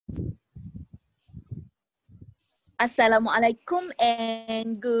Assalamualaikum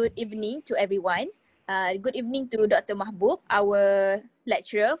and good evening to everyone. Good evening to Dr. Mahbub, our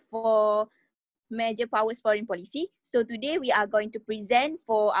lecturer for Major Powers Foreign Policy. So today we are going to present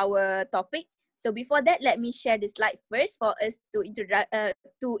for our topic. So before that, let me share the slide first for us to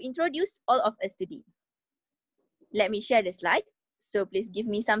introduce all of us today. Let me share the slide. So please give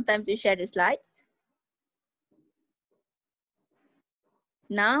me some time to share the slides.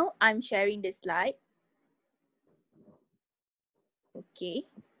 Now I'm sharing the slide. Okay.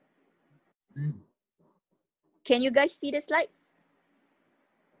 Can you guys see the slides?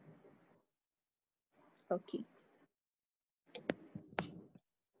 Okay.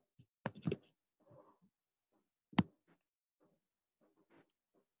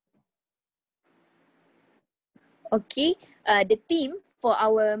 Okay, the theme for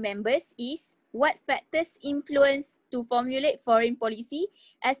our members is what factors influence to formulate foreign policy,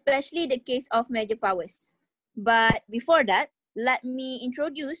 especially the case of major powers. But before that, let me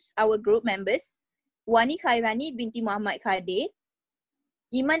introduce our group members. WANI KHAIRANI binti Muhammad KHADHIR,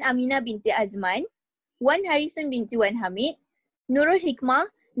 IMAN AMINA binti AZMAN, Wan HARISUN binti Wan HAMID, NURUL HIKMA,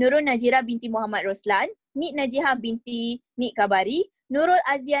 NURUL NAJIRA binti Muhammad ROSLAN, NADJIHAH binti KHABARI, NURUL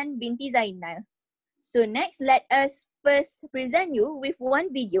AZYAN binti ZAINAL. So next, let us first present you with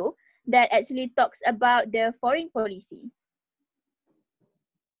one video that actually talks about the foreign policy.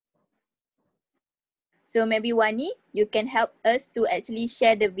 So maybe Wani, you can help us to actually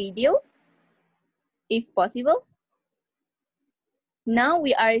share the video, if possible. Now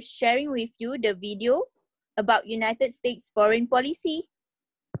we are sharing with you the video about United States foreign policy.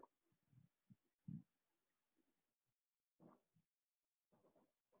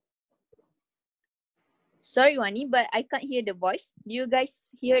 Sorry, Wani, but I can't hear the voice. Do you guys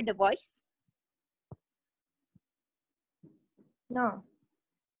hear the voice? No.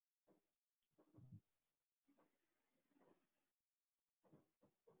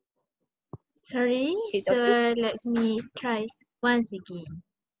 Sorry, It's so okay. let me try once again.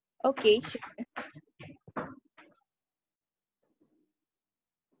 Okay, sure.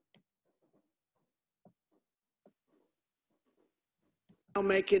 Now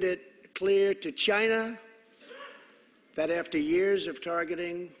making it clear to China that after years of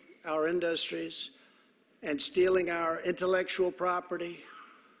targeting our industries and stealing our intellectual property,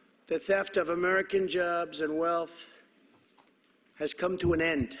 the theft of American jobs and wealth has come to an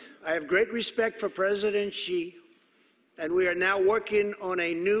end. I have great respect for President Xi, and we are now working on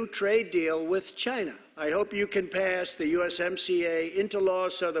a new trade deal with China. I hope you can pass the USMCA into law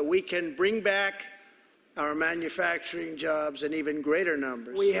so that we can bring back our manufacturing jobs in even greater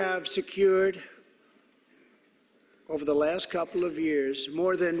numbers. We have secured, over the last couple of years,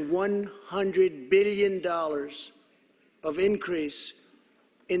 more than $100 billion of increase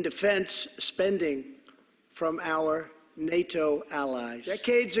in defense spending from our NATO allies.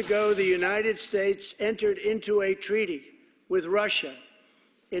 Decades ago, the United States entered into a treaty with Russia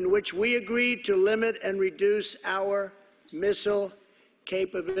in which we agreed to limit and reduce our missile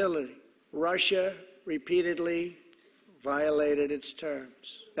capability. Russia repeatedly violated its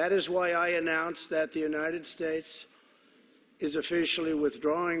terms. That is why I announced that the United States is officially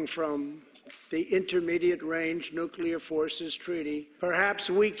withdrawing from the Intermediate Range Nuclear Forces Treaty. Perhaps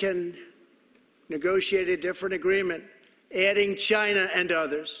we can negotiate a different agreement, adding China and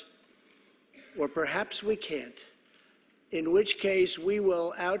others, or perhaps we can't, in which case we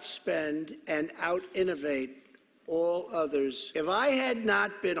will outspend and out-innovate all others. If I had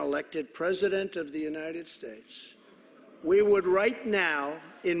not been elected President of the United States, we would right now,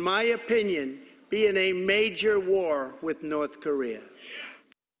 in my opinion, be in a major war with North Korea.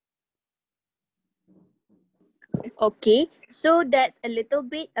 Okay, so that's a little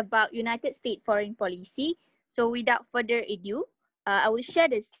bit about United States foreign policy. So without further ado, I will share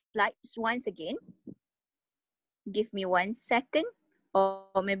the slides once again. Give me 1 second or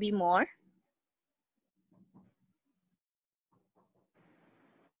maybe more.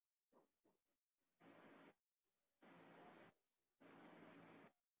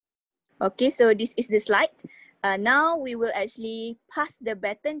 Okay, so this is the slide. Now we will actually pass the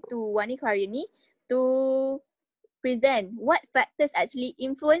baton to WANI KHAIRANI to present what factors actually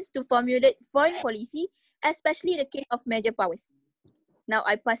influence to formulate foreign policy, especially the case of major powers. Now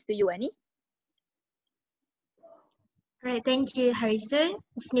I pass to you, WANI. Right, thank you, Harisun.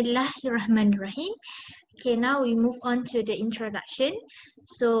 Bismillahirrahmanirrahim. Okay, now we move on to the introduction.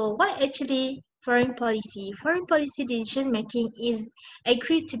 So what actually foreign policy? Foreign policy decision making is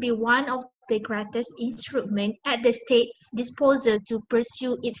agreed to be one of the greatest instrument at the state's disposal to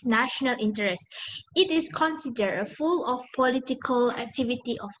pursue its national interests. It is considered a full of political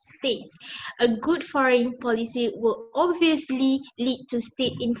activity of states. A good foreign policy will obviously lead to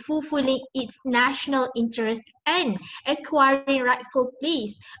state in fulfilling its national interest and acquiring rightful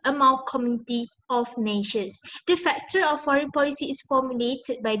place among community of nations. The factor of foreign policy is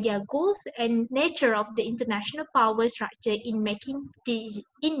formulated by their goals and nature of the international power structure in making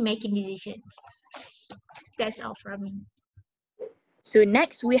decisions. That's all from me. So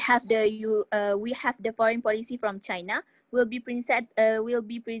next we have the foreign policy from China will be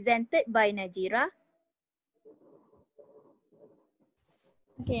presented by NAJIRA.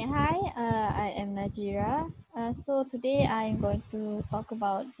 Okay, hi, I am NAJIRA. So today I'm going to talk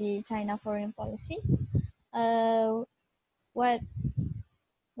about the China foreign policy. What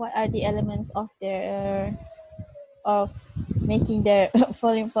are the elements of their of making their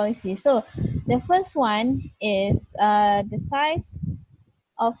foreign policy? So the first one is the size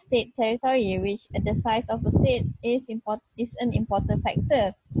of state territory, which the size of a state is an important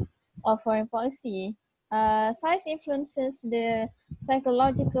factor of foreign policy. Size influences the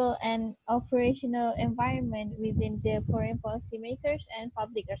psychological and operational environment within the foreign policy makers and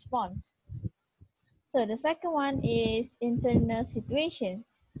public response. So the second one is internal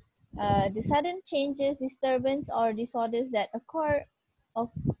situations. The sudden changes, disturbance, or disorders that occur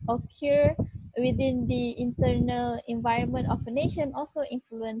within the internal environment of a nation also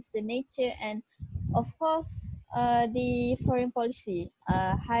influence the nature and, of course, the foreign policy.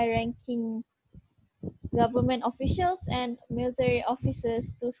 High-ranking government officials and military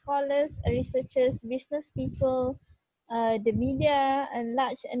officers to scholars, researchers, business people, the media, and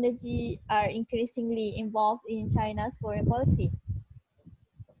large energy are increasingly involved in China's foreign policy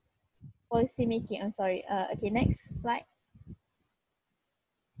making. I'm sorry. Okay, next slide.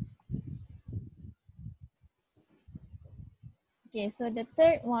 Okay, so the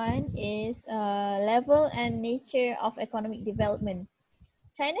third one is level and nature of economic development.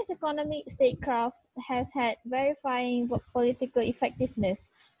 China's economic statecraft has had verifying political effectiveness,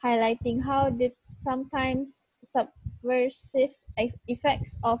 highlighting how the sometimes subversive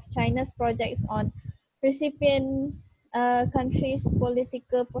effects of China's projects on recipient countries'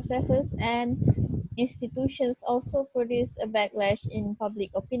 political processes and institutions also produce a backlash in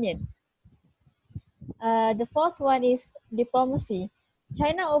public opinion. The fourth one is diplomacy.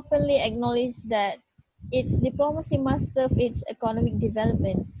 China openly acknowledged that its diplomacy must serve its economic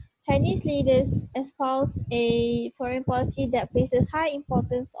development. Chinese leaders espouse a foreign policy that places high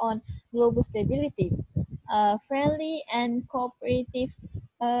importance on global stability, friendly and cooperative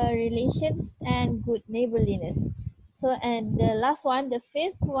relations, and good neighborliness. So, and the last one, the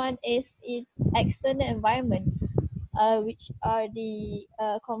fifth one is its external environment, which are the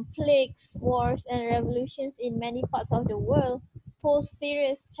conflicts, wars, and revolutions in many parts of the world pose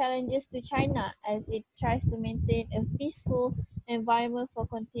serious challenges to China as it tries to maintain a peaceful environment for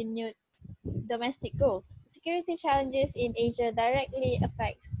continued domestic growth. Security challenges in Asia directly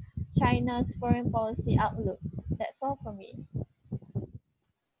affects China's foreign policy outlook. That's all from me.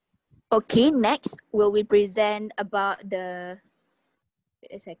 Okay, next will we present about the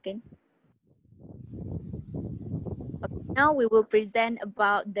wait a second. Okay, now we will present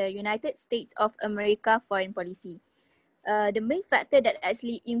about the United States of America foreign policy. The main factor that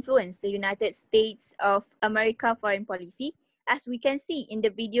actually influenced the United States of America foreign policy, as we can see in the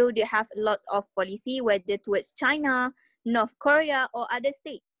video, they have a lot of policy, whether towards China, North Korea, or other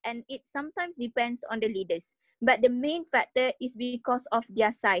states, and it sometimes depends on the leaders. But the main factor is because of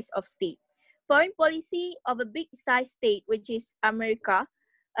their size of state. Foreign policy of a big size state, which is America,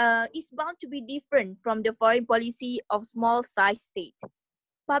 is bound to be different from the foreign policy of small size state.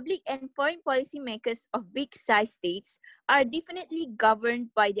 Public and foreign policy makers of big size states are definitely governed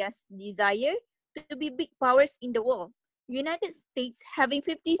by their desire to be big powers in the world. United States having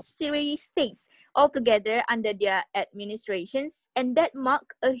 53 states altogether under their administrations, and that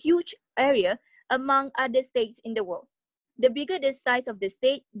mark a huge area among other states in the world. The bigger the size of the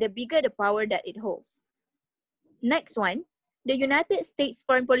state, the bigger the power that it holds. Next one, the United States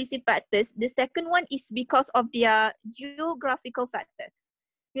foreign policy factors. The second one is because of their geographical factor.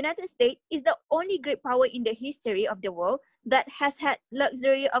 United States is the only great power in the history of the world that has had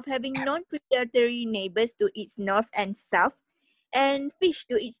luxury of having non-predatory neighbors to its north and south and fish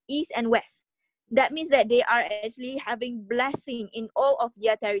to its east and west. That means that they are actually having blessing in all of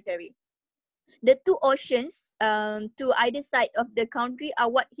their territory. The two oceans to either side of the country are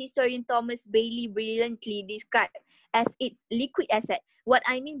what historian Thomas Bailey brilliantly described as its liquid asset. What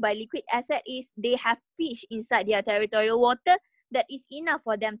I mean by liquid asset is they have fish inside their territorial water that is enough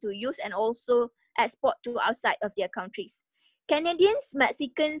for them to use and also export to outside of their countries. Canadians,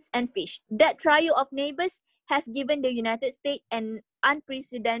 Mexicans, and fish. That trio of neighbors has given the United States an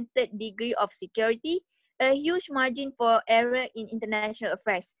unprecedented degree of security, a huge margin for error in international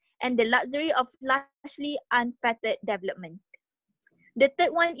affairs, and the luxury of largely unfettered development. The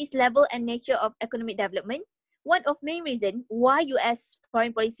third one is level and nature of economic development. One of main reasons why US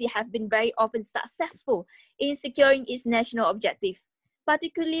foreign policy have been very often successful in securing its national objective,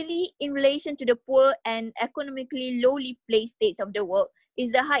 particularly in relation to the poor and economically lowly placed states of the world,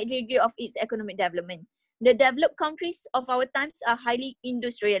 is the high degree of its economic development. The developed countries of our times are highly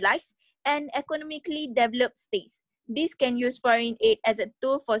industrialized and economically developed states. These can use foreign aid as a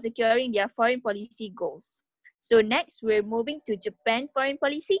tool for securing their foreign policy goals. So next, we're moving to Japan foreign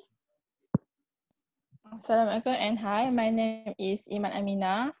policy. Assalamualaikum and hi, my name is IMAN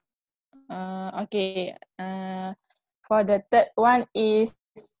AMINA. For the third one is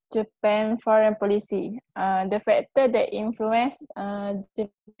Japan foreign policy. The factor that influence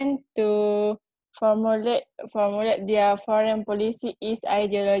Japan to formulate their foreign policy is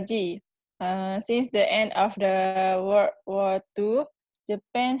ideology. Since the end of the World War II,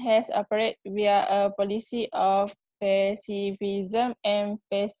 Japan has operated via a policy of pacifism and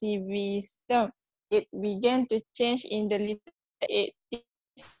pacifism. It began to change in the late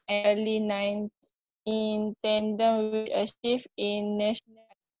 80s and early 90s in tandem with a shift in national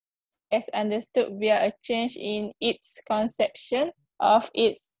as understood via a change in its conception of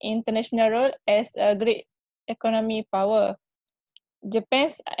its international role as a great economic power.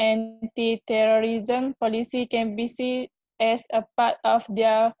 Japan's anti-terrorism policy can be seen as a part of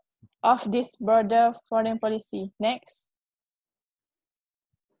this broader foreign policy. Next.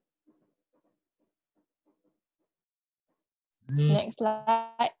 Next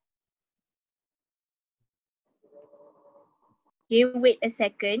slide. Okay, wait a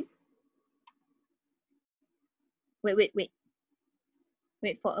second. Wait.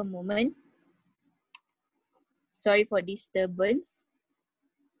 Wait for a moment. Sorry for disturbance.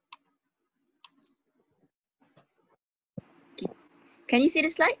 Okay. Can you see the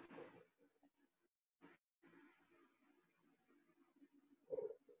slide?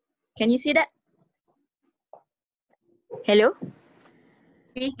 Can you see that? Hello?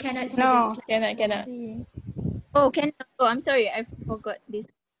 We cannot see No, this. cannot. Oh, can. Oh, I'm sorry. I forgot this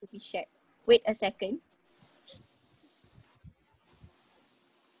to be shared. Wait a second.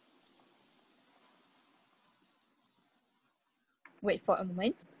 Wait for a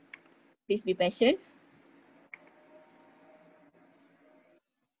moment. Please be patient.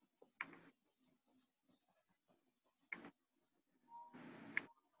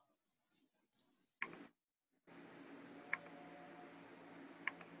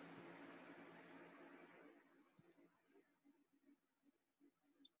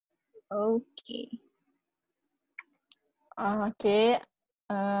 Okay. Okay.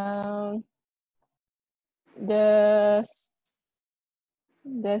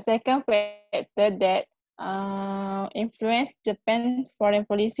 The second factor that influenced Japan's foreign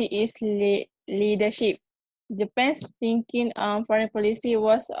policy is leadership. Japan's thinking on foreign policy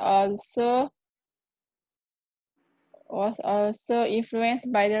was also influenced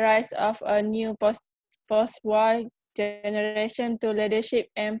by the rise of a new post-war generation to leadership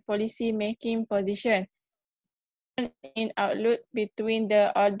and policy-making position. In outlook between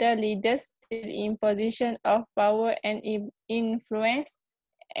the older leaders still in position of power and influence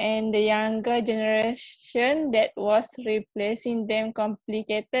and the younger generation that was replacing them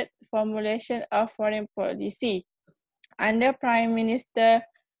complicated formulation of foreign policy. Under Prime Minister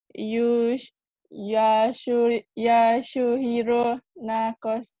Yasuhiro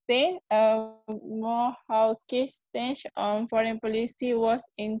Nakase, a more hawkish stance on foreign policy was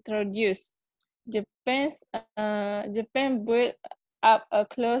introduced. Japan built up a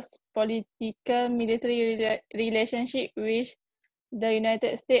close political military relationship with the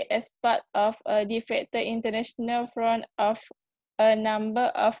United States as part of a de facto international front of a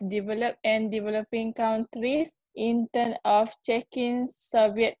number of developed and developing countries in terms of checking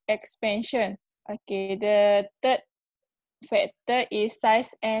Soviet expansion. Okay, the third factor is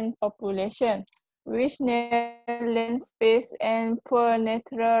size and population. With narrow land space and poor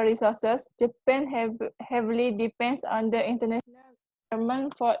natural resources, Japan heavily depends on the international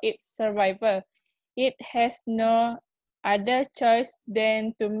government for its survival. It has no other choice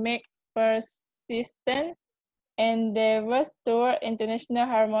than to make persistent endeavors toward international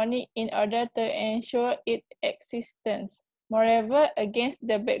harmony in order to ensure its existence. Moreover, against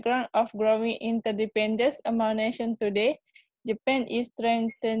the background of growing interdependence among nations today, Japan is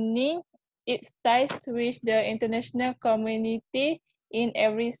strengthening its ties with the international community in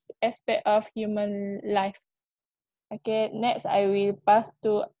every aspect of human life. Okay, next I will pass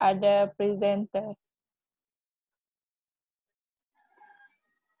to other presenter.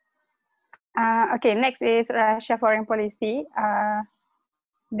 Okay, next is Russia foreign policy.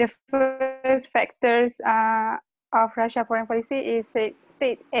 The first factors of Russia foreign policy is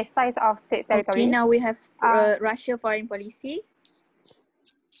size of state territory. Okay, now we have Uh, Russia foreign policy.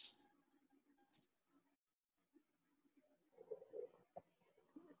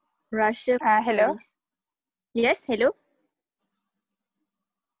 Russia. Hello. Policy. Yes, hello.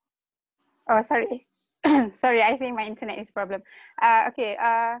 Oh, sorry. Sorry, I think my internet is problem. Okay.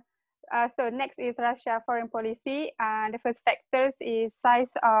 So next is Russia foreign policy. The first factors is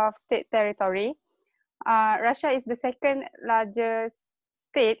size of state territory. Russia is the second largest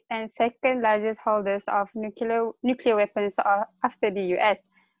state and second largest holders of nuclear weapons after the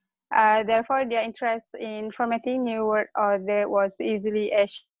US. Therefore, their interest in formatting New World Order was easily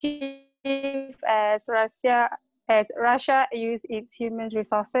achieved as Russia used its human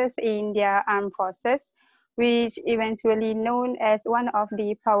resources in their armed forces, which eventually known as one of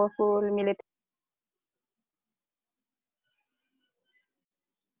the powerful military.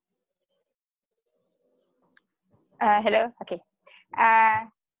 Hello, okay.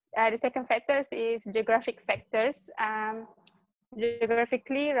 The second factors is geographic factors.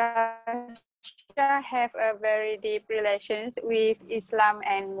 Geographically, Russia have a very deep relations with Islam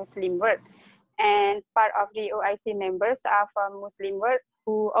and Muslim world. And part of the OIC members are from Muslim world,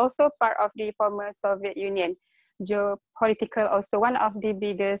 who also part of the former Soviet Union. Geopolitical also one of the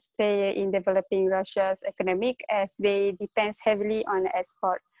biggest player in developing Russia's economic as they depends heavily on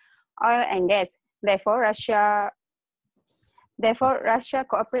export oil and gas. Therefore, Russia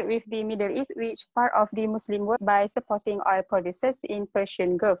cooperate with the Middle East, which part of the Muslim world, by supporting oil producers in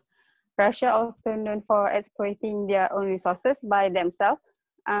Persian Gulf. Russia also known for exploiting their own resources by themselves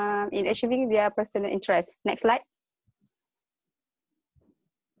in achieving their personal interests. Next slide.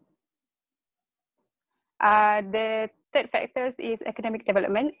 The third factors is economic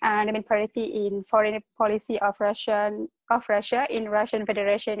development. The main priority in foreign policy of Russia in Russian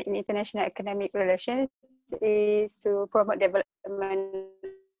Federation in international economic relations is to promote development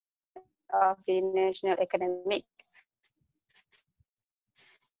of the national economic.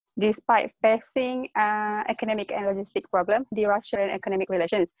 Despite facing economic and logistic problem, the Russian economic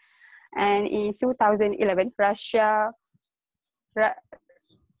relations. And in 2011, Russia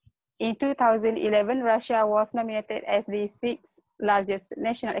was nominated as the sixth largest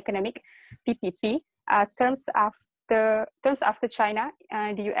national economic PPP. Terms after China,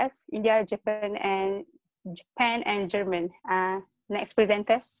 the US, India, Japan, and German. Next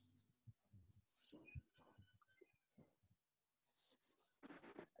presenter.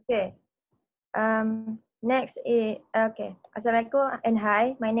 Okay. Next is Assalamualaikum and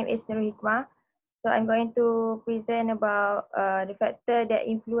hi. My name is NURUL. So I'm going to present about the factor that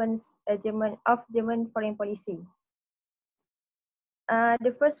influence German foreign policy.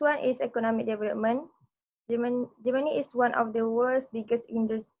 The first one is economic development. Germany is one of the world's biggest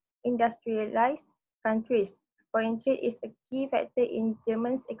industrialized countries. Foreign trade is a key factor in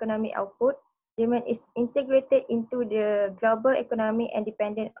Germany's economic output. Germany is integrated into the global economy and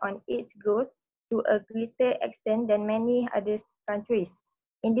dependent on its growth to a greater extent than many other countries.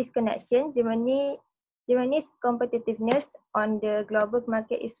 In this connection, Germany's competitiveness on the global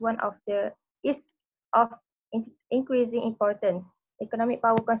market is of increasing importance. Economic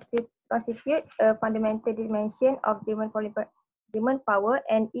power constitute a fundamental dimension of German power,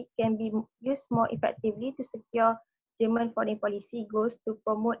 and it can be used more effectively to secure German foreign policy goals to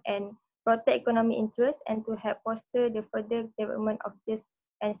promote and protect economic interests and to help foster the further development of just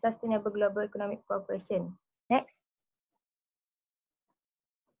and sustainable global economic cooperation. Next.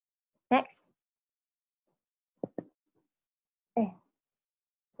 Next.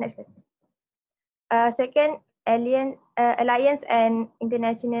 Second, alliance and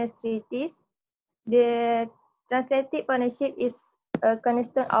international treaties. The transatlantic partnership is a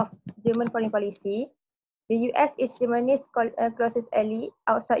cornerstone of German foreign policy. The US is Germany's closest ally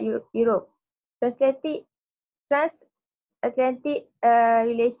outside Europe. Transatlantic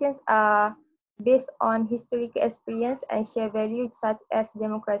relations are based on historical experience and share values such as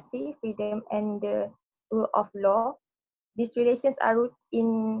democracy, freedom, and the rule of law. These relations are rooted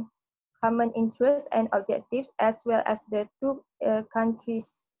in common interests and objectives, as well as the two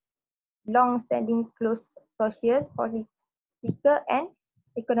countries' long-standing close social, political, and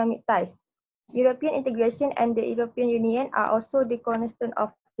economic ties. European integration and the European Union are also the cornerstone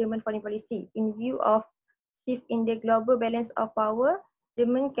of German foreign policy. In view of shift in the global balance of power,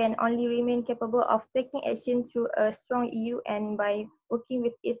 Germany can only remain capable of taking action through a strong EU and by working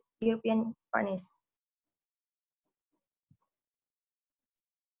with its European partners.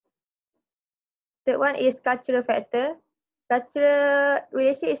 Third one is cultural factor. Cultural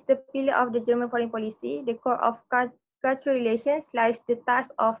relation is the pillar of the German foreign policy. The core of cultural relations lies the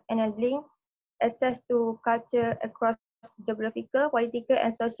task of enabling access to culture across geographical, political,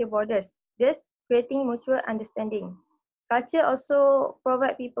 and social borders, thus creating mutual understanding. Culture also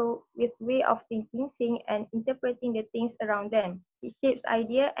provides people with way of thinking, seeing, and interpreting the things around them. It shapes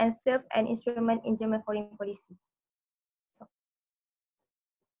ideas and serves an instrument in German foreign policy.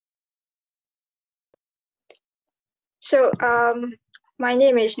 So, my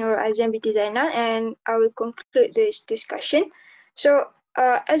name is NURUL BINTI ZAINAL, and I will conclude this discussion. So,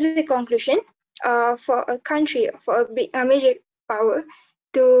 as a conclusion, for a country, for a major power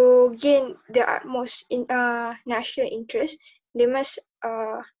to gain the utmost national interest, they must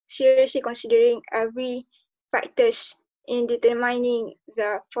seriously considering every factors in determining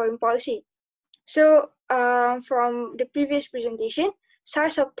the foreign policy. So, from the previous presentation,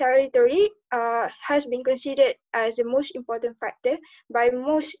 size of territory has been considered as the most important factor by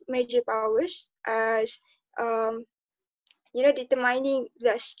most major powers as determining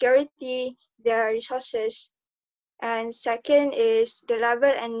the security, their resources. And second is the level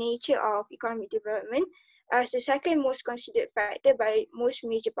and nature of economic development as the second most considered factor by most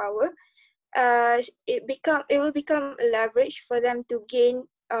major power, as it will become a leverage for them to gain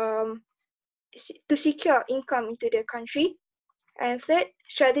to secure income into the country. And third,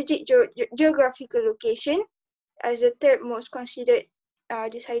 strategic geographical location as the third most considered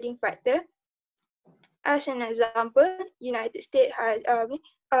deciding factor. As an example, United States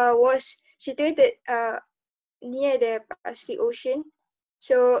was situated near the Pacific Ocean,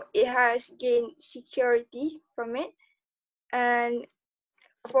 so it has gained security from it. And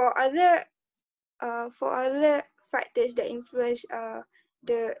for other factors that influence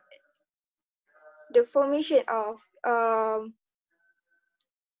the formation of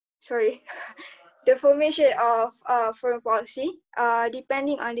the formation of foreign policy,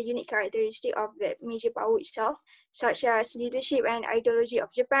 depending on the unique characteristic of the major power itself, such as leadership and ideology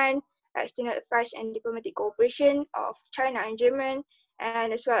of Japan, external affairs and diplomatic cooperation of China and Germany,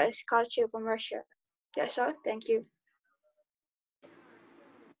 and as well as culture from Russia. That's all. Thank you.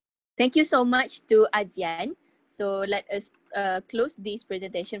 Thank you so much to AZYAN. So let us close this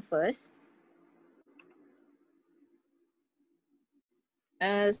presentation first.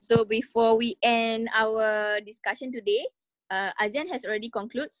 So before we end our discussion today, AZYAN has already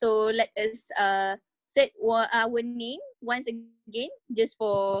concluded. So let us set our name once again, just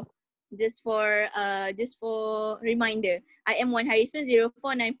for reminder. I am HARISUN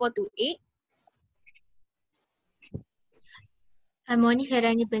 049428. I'm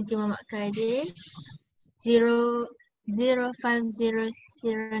KHAIRANI binti Muhammad KHADHIR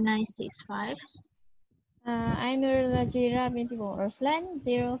 0500965. I'm NAJIRA binti ROSLAN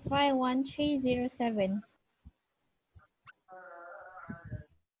 051307.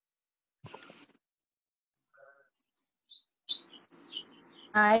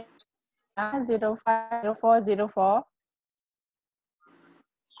 I 050404.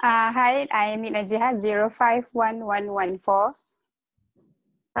 Hi, I'm NAJIHAH 051114.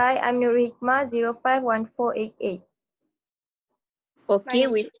 Hi, I'm HIKMA 051488. Okay,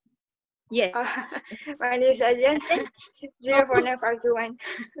 with yes. My name is AZYAN 049521.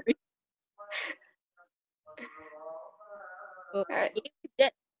 Okay, with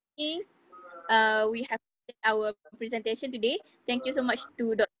that, we have our presentation today. Thank you so much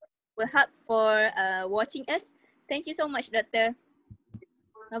to Dr. Wahab for watching us. Thank you so much, Doctor.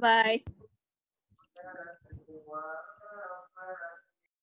 Bye-bye.